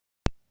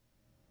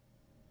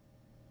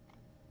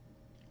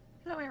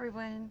Hello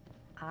everyone.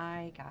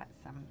 I got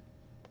some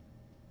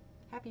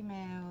happy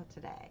mail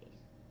today.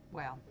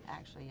 Well,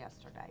 actually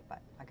yesterday, but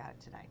I got it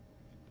today.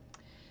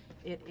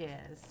 It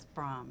is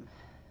from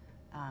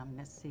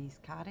Miss C's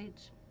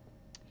Cottage,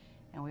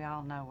 and we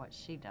all know what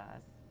she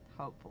does.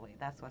 Hopefully,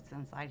 that's what's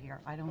inside here.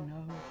 I don't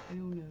know. I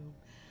don't know.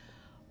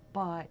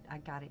 But I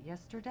got it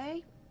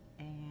yesterday,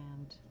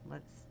 and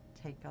let's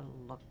take a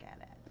look at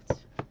it.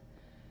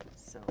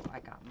 So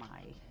I got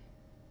my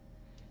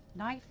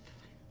knife,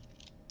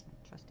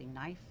 trusty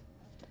knife.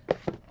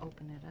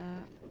 Open it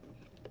up.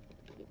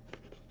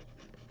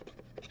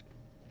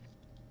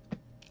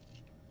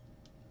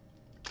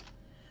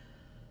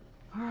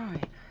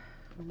 Alright,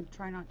 I'm going to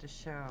try not to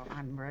show.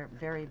 I'm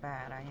very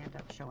bad. I end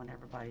up showing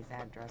everybody's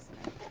address and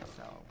everything.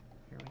 So,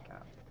 here we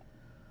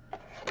go.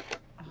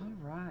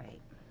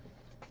 Alright.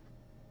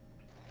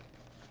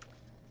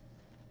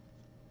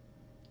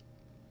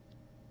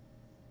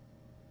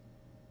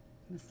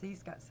 Miss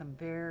C's got some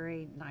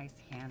very nice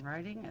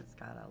handwriting. It's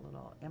got a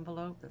little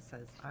envelope that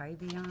says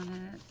Ivy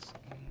on it.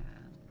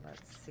 And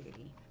let's see.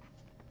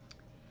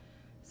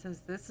 It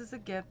says, this is a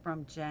gift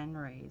from Jen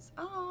Rees.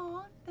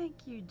 Oh,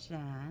 thank you,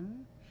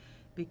 Jen.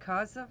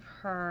 Because of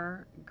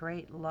her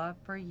great love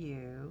for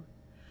you,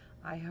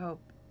 I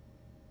hope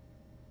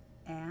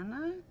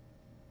Anna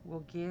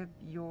will give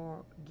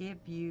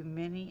you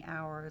many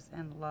hours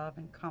and love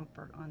and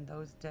comfort on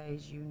those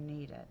days you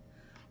need it.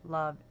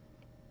 Love,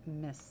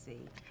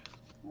 Missy.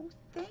 Oh,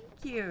 thank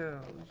you.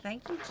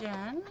 Thank you,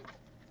 Jen.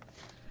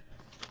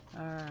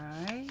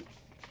 Alright.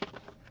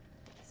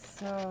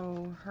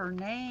 So, her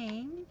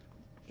name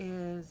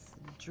is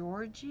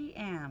Georgie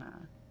Anna.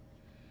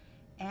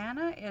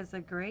 Anna is a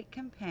great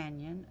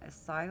companion, a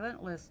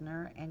silent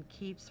listener, and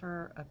keeps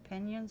her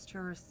opinions to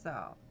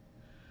herself.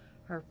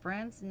 Her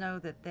friends know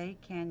that they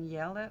can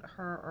yell at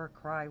her or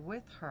cry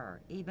with her,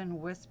 even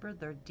whisper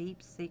their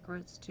deep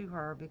secrets to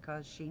her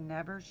because she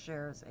never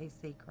shares a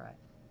secret.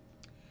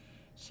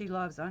 She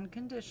loves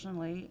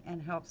unconditionally and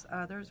helps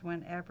others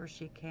whenever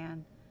she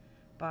can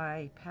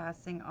by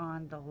passing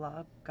on the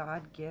love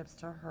God gives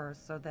to her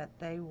so that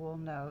they will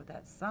know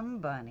that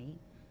somebody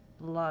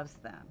loves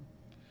them.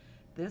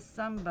 This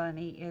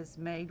somebody is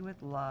made with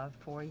love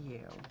for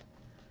you.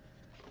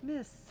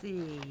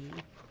 Missy.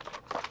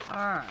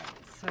 Alright,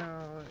 so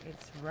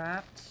it's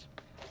wrapped.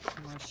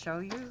 I'm going to show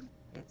you.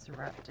 It's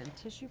wrapped in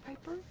tissue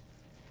paper.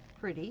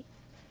 Pretty.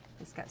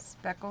 It's got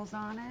speckles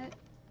on it.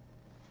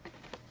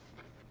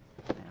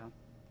 Now,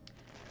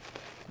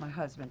 my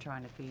husband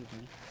trying to feed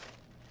me.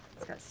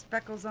 It's got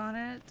speckles on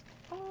it.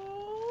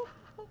 Oh,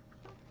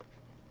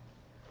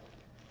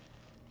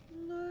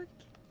 look.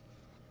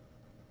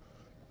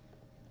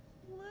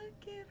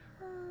 Look at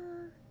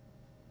her.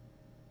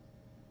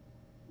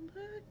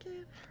 Look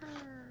at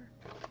her.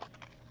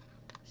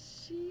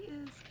 She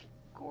is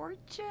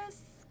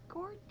gorgeous.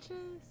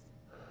 Gorgeous.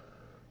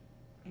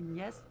 And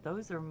yes,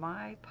 those are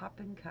my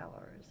poppin'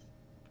 colors.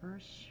 For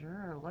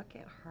sure. Look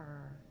at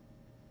her.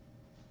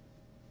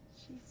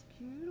 She's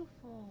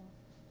beautiful.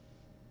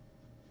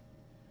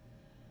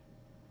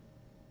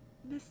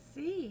 Miss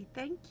C,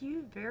 thank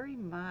you very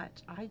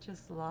much. I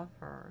just love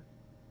her.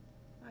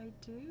 I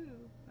do.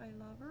 I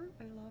love her.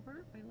 I love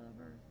her. I love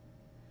her.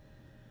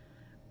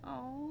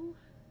 Oh,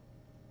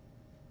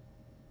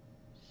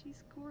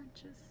 she's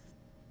gorgeous.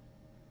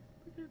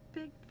 Look at her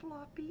big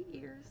floppy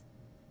ears.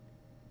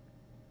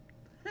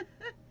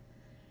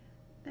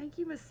 Thank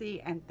you, Miss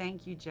C, and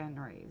thank you, Jen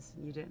Rees.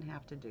 You didn't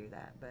have to do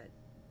that, but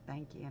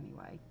thank you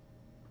anyway.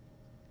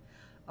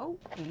 Oh,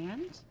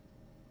 and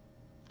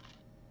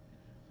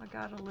I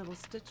got a little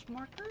stitch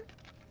marker.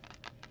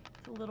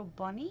 It's a little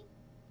bunny.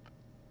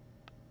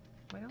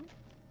 Well,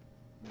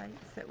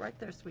 sit right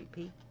there, sweet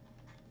pea.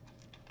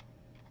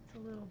 It's a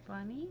little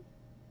bunny.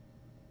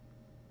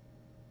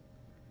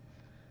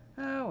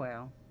 Oh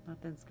well,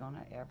 nothing's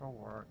gonna ever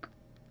work.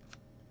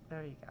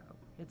 There you go.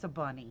 It's a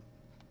bunny.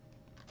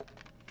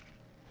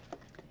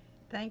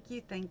 Thank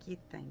you, thank you,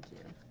 thank you.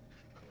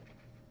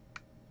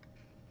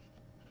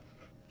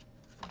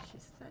 She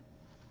said.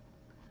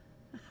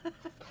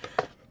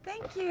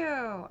 Thank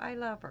you. I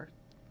love her.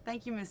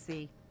 Thank you, Miss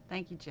C.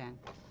 Thank you, Jen.